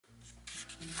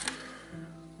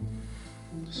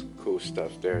Some cool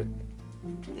stuff there.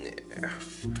 Yeah.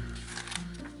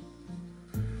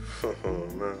 Oh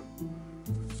man.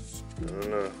 I don't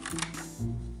know.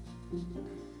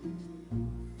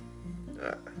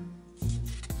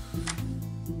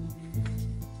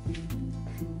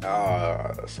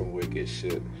 Some wicked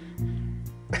shit.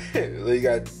 You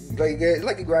got like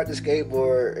you grab the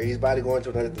skateboard and he's about to go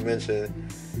into another dimension.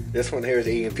 This one here is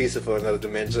eating pizza for another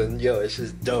dimension. Yo, it's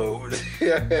just dope.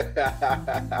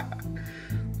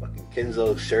 Fucking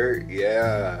Kenzo shirt,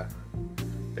 yeah.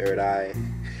 Third eye.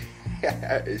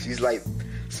 She's like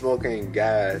smoking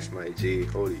gas, my G.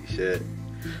 Holy shit.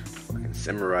 Fucking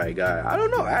samurai guy. I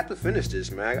don't know. I have to finish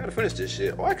this, man. I gotta finish this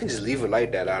shit. Or I can just leave it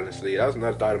like that, honestly. That was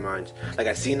another thought of mine. Like,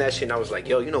 I seen that shit and I was like,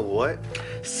 yo, you know what?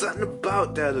 Something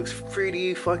about that looks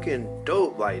pretty fucking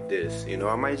dope like this. You know,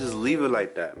 I might just leave it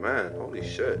like that, man. Holy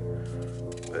shit.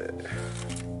 But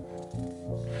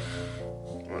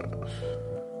what else?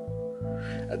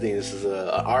 I think this is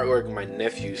a artwork my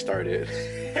nephew started.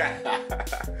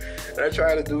 And I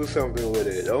tried to do something with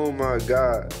it. Oh my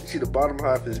god. You see the bottom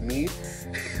half is me?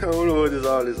 I don't know what is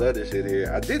all this other shit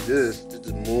here. I did this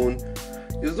moon.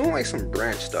 He was doing like some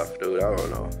branch stuff, dude. I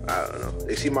don't know.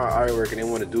 They see my artwork and they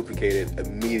want to duplicate it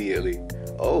immediately.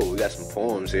 Oh, we got some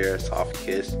poems here. Soft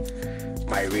kiss.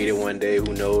 Might read it one day.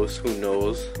 Who knows?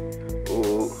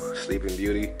 Ooh, Sleeping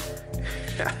Beauty.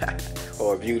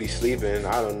 Or Beauty Sleeping.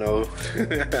 I don't know.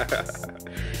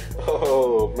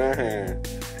 Oh, man.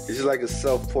 It's just like a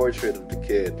self-portrait of the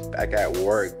kid back at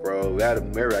work, bro. We had a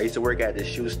mirror. I used to work at this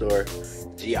shoe store,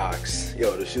 Geox.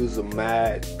 Yo, the shoes are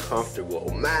mad comfortable,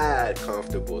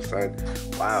 son.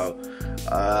 Wow.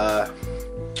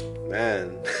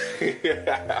 Man.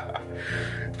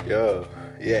 Yo.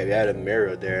 Yeah, we had a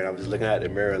mirror there, and I was looking at the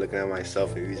mirror, looking at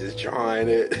myself, and we just drawing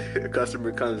it. A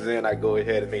customer comes in, I go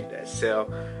ahead and make that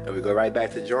sale, and we go right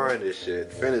back to drawing this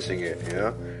shit, finishing it, you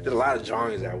know? There's a lot of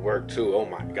drawings at work, too. Oh,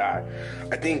 my God.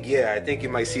 I think you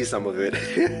might see some of it.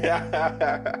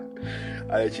 I'll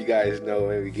let you guys know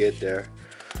when we get there.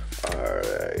 All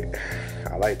right.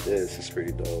 I like this. It's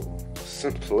pretty dope.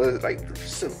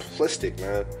 Simplistic,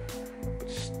 man.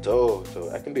 It's dope. So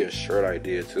that can be a shirt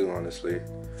idea, too, honestly.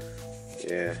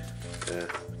 Yeah.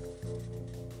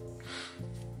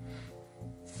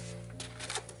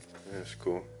 That's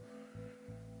cool.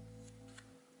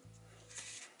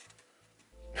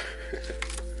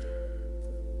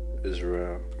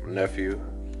 Israel, my nephew,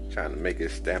 trying to make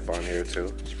his stamp on here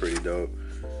too. It's pretty dope.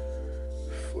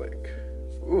 Flick.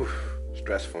 Oof.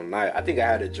 Stressful night. I think I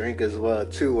had a drink as well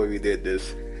too when we did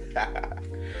this.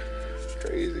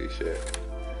 Crazy shit.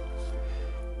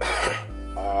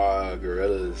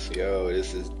 Gorillas, yo,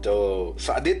 this is dope.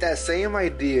 So I did that same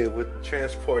idea with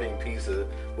transporting pizza,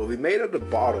 but we made up the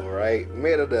bottle, right? We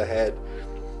made up the head,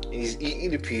 and he's eating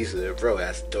the pizza. Bro,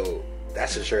 that's dope.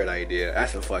 That's a shirt idea.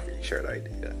 That's a fucking shirt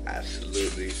idea.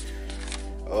 Absolutely.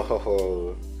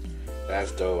 Oh,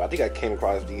 that's dope. I think I came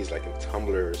across these like in Tumblr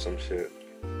or some shit.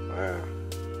 Wow.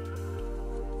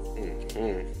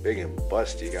 Big and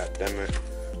busty, goddammit.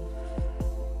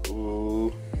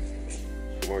 Ooh.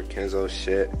 More Kenzo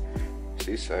shit.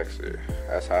 She's sexy.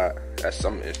 That's hot. That's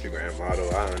some Instagram model.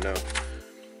 I don't know.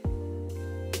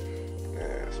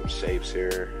 Yeah, some shapes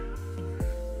here.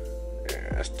 Yeah,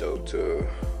 that's dope too.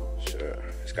 Sure.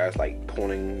 This guy's like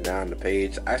pulling down the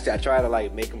page. Actually, I try to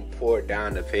like make him pour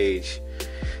down the page,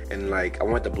 and like I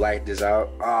want to black this out.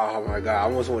 Oh my god! I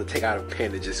almost want to take out a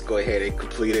pen and just go ahead and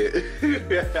complete it.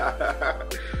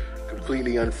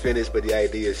 Completely unfinished, but the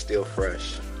idea is still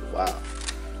fresh. Wow.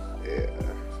 Yeah.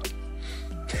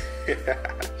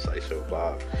 Sideshow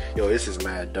Bob. Yo, this is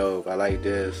mad dope. I like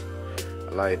this.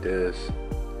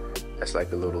 That's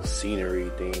like a little scenery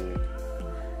thing.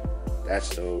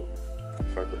 That's dope.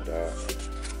 Fuck with that.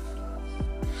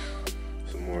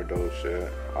 Some more dope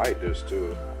shit. I like this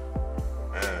too.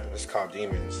 Man, it's called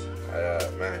Demons.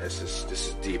 Man, this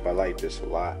is deep. I like this a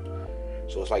lot.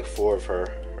 So it's like 4 of her,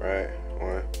 right?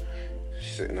 One.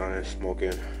 She's sitting on it,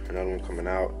 smoking. Another one coming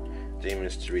out.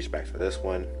 Demons to reach back to this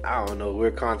one. I don't know,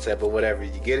 weird concept, but whatever.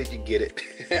 You get it, you get it.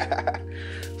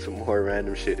 Some more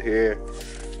random shit here.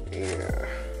 Yeah.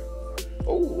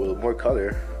 Oh, a little more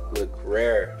color. Look,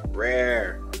 rare,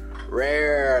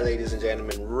 ladies and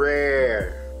gentlemen,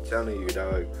 rare. I'm telling you,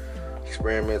 dog.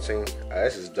 Experimenting.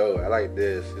 This is dope. I like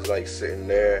this. It's like sitting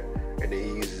there, and then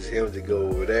he uses him to go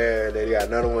over there, and then he got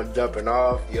another one jumping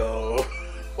off. Yo.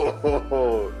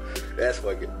 That's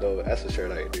fucking dope. That's a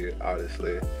shirt idea,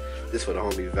 honestly. This for the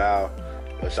homie Val.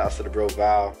 Shouts to the bro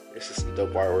Val. This is some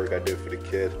dope artwork I did for the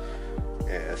kid.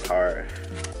 Yeah, it's hard.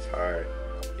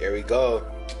 Here we go.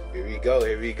 Here we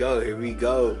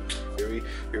go.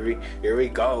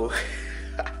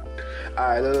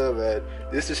 Alright, look, man.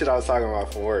 This is the shit I was talking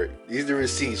about from work. These are the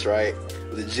receipts, right?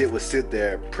 Legit would sit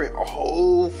there, print a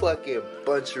whole fucking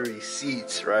bunch of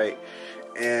receipts, right?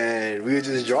 And we would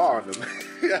just draw on them.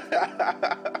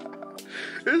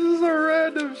 This is some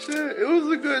random shit. It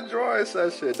was a good drawing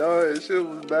session, dog. This shit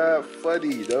was mad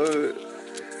funny, dog.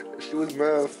 She was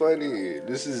mad funny.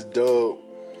 This is dope.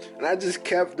 And I just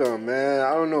kept them, man.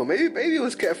 I don't know. Maybe it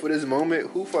was kept for this moment.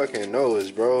 Who fucking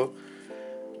knows, bro?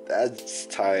 That's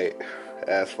tight.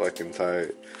 That's fucking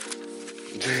tight.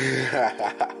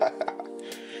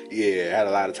 Yeah, I had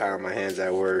a lot of time on my hands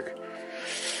at work.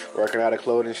 Working at a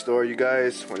clothing store, you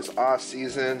guys, when it's off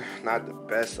season, not the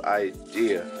best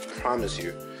idea. Promise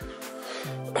you.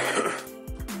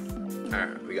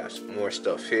 Alright, we got some more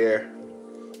stuff here.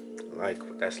 I like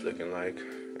what that's looking like.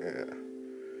 Yeah.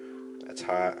 That's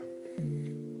hot.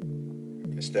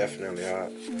 It's definitely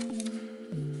hot.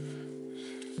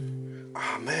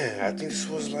 Oh man, I think this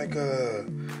was like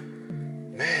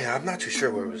man, I'm not too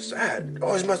sure where it was at.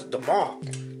 Oh, it must be the mall.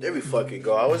 There we fucking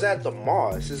go. I was at the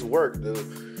mall. This is work, dude.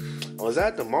 I was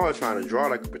at the mall trying to draw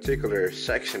like a particular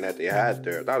section that they had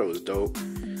there. I thought it was dope.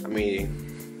 I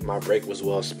mean, my break was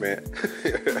well spent.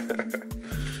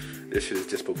 This shit is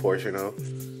disproportional.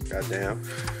 Goddamn.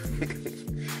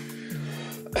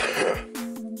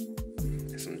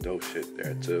 There's some dope shit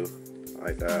there too. I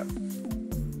like that.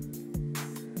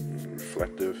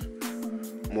 Reflective.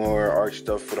 More art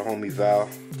stuff for the homie Val.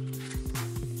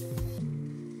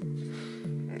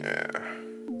 Yeah.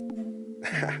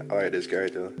 I like this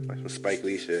character. Like some Spike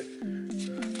Lee shit.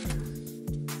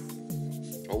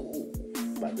 Oh,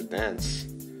 about to dance.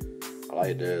 I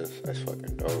like this. That's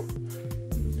fucking dope.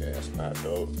 Yeah, that's not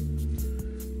dope.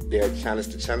 Dare challenge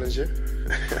the challenger.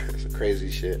 Some crazy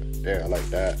shit. Yeah, I like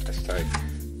that. That's tight.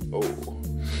 Oh.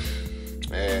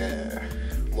 Yeah.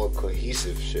 More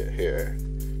cohesive shit here.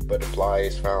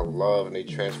 Butterflies found love and they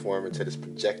transform into this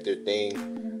projector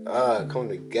thing. Come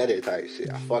together type shit.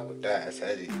 I fuck with that. That's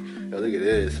heavy. Yo, look at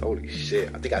this. Holy shit.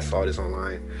 I think I saw this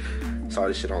online. Saw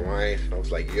this shit online. And I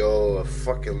was like, yo, I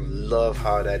fucking love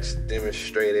how that's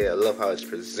demonstrated. I love how it's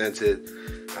presented.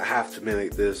 I have to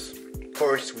mimic this. Of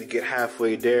course, we get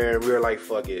halfway there and we were like,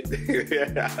 fuck it.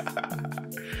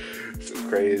 Some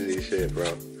crazy shit,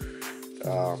 bro.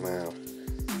 Oh, man.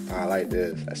 I like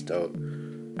this. That's dope.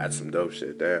 That's some dope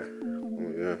shit there.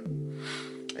 Oh, yeah.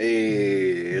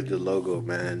 Hey, here's the logo,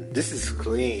 man. This is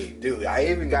clean. Dude, I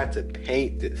even got to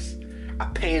paint this. I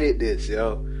painted this,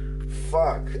 yo.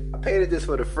 Fuck. I painted this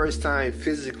for the first time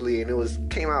physically, and it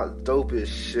came out dope as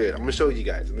shit. I'm gonna show you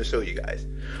guys. You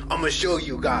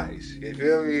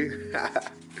feel me?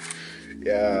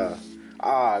 Yeah.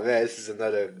 Ah, man, this is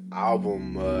another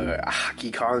album. I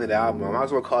keep calling it an album. I might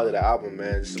as well call it an album,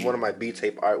 man. This is one of my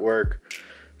B-tape artwork.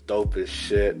 Dope as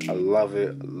shit. I love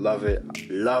it.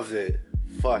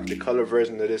 Fuck, the color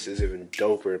version of this is even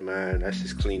doper, man. That's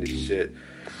just clean as shit.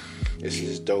 This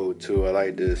is dope too. I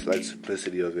like this. I like the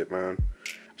simplicity of it, man.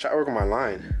 Try to work on my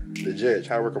line. Legit,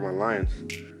 try to work on my lines.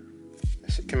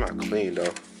 That shit came out clean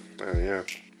though. Man, yeah.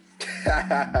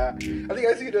 I think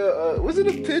I see was it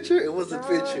a picture? It was a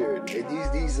picture.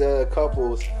 And these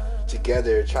couples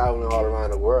together traveling all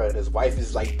around the world, and his wife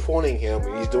is like pulling him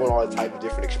and he's doing all the type of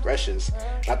different expressions.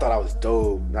 And I thought I was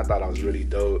dope. I thought I was really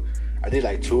dope. I did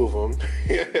like 2 of them.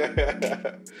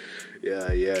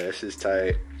 Yeah, this is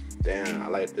tight. Damn, I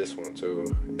like this one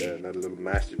too. Yeah, another little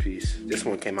masterpiece. This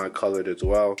one came out colored as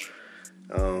well.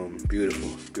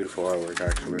 Beautiful artwork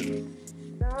actually.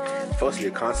 Supposed to be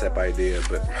a concept idea,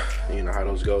 but you know how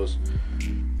those goes.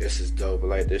 This is dope. I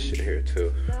like this shit here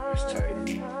too. It's tight.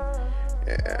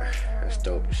 Yeah, that's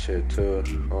dope as shit too.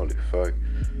 Holy fuck.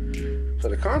 So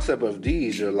the concept of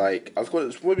these are like, I was going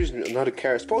to another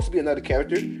character. Supposed to be another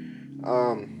character.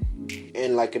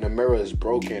 And like in the mirror is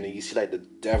broken, and you see like the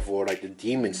devil or like the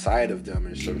demon side of them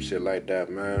and some shit like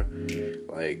that, man.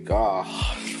 Like,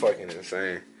 it's fucking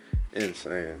insane.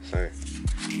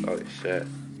 Holy shit.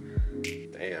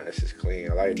 Damn, this is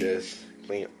clean. I like this.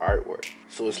 Clean artwork.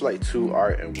 So it's like 2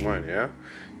 art in 1, yeah?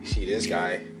 You see this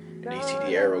guy, and you see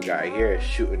the arrow guy here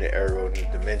shooting the arrow in the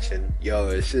dimension. Yo,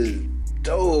 this is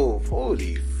dope.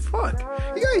 Holy fuck.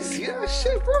 You guys see that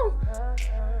shit, bro?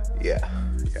 Yeah.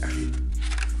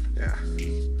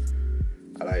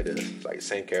 I like this. It's like the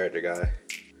same character guy.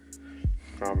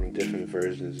 From different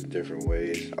versions in different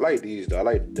ways. I like these though. I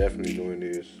like definitely doing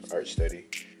these art study.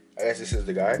 I guess this is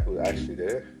the guy who actually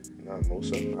did it. Not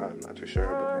Mosa. I'm not too sure,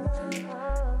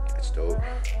 but it's dope.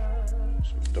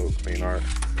 Some dope clean art.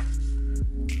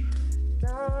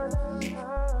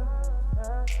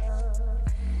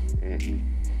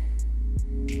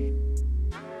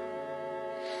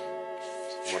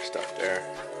 More stuff there.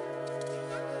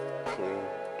 Clean.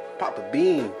 Pop a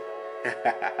bean.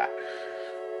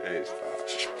 Hey, stop.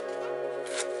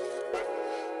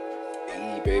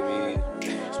 Hey, baby.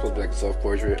 It's supposed to be like a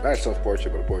self-portrait. Not a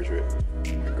self-portrait, but a portrait.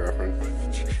 My girlfriend.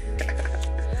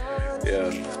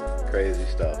 Yeah, crazy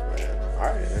stuff, man.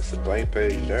 Alright, that's a blank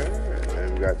page there. And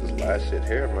then we got this last shit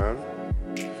here, man.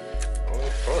 Oh,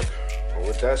 fuck. Well,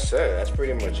 with that said, that's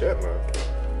pretty much it, man.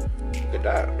 Look at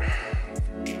that.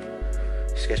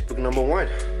 Sketchbook number 1.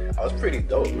 That was pretty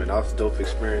dope, man. That was a dope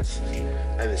experience.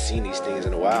 I haven't seen these things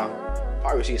in a while.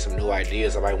 Probably seen some new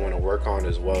ideas I might want to work on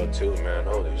as well, too, man.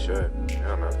 Holy shit.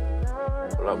 Yeah, man.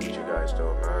 What up with you guys,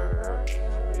 though, man?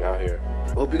 Yeah. We out here.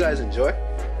 Hope you guys enjoy.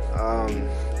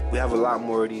 We have a lot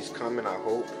more of these coming, I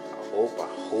hope.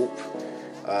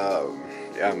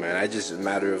 Yeah, man. It's just a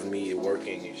matter of me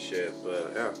working and shit,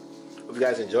 but yeah. Hope you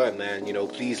guys enjoy it, man. You know,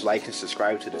 please like and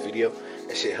subscribe to the video.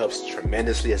 That shit helps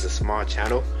tremendously as a small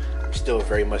channel. I'm still a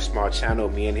very much small channel.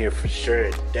 Me in here for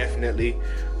sure, definitely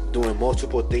doing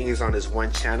multiple things on this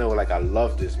one channel. Like, I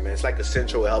love this, man. It's like a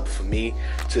central help for me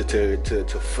to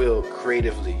feel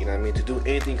creatively, you know what I mean? To do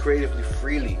anything creatively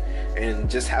freely and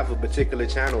just have a particular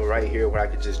channel right here where I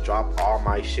could just drop all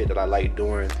my shit that I like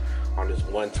doing on this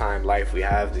one-time life we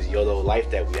have, this YOLO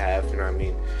life that we have, you know what I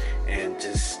mean? And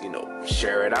just, you know,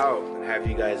 share it out and have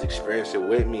you guys experience it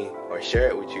with me or share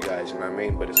it with you guys, you know what I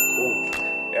mean? But it's cool.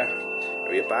 Yeah.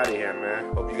 We up out of here,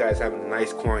 man. Hope you guys have a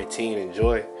nice quarantine.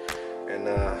 Enjoy. And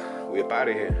we up out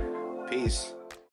of here. Peace.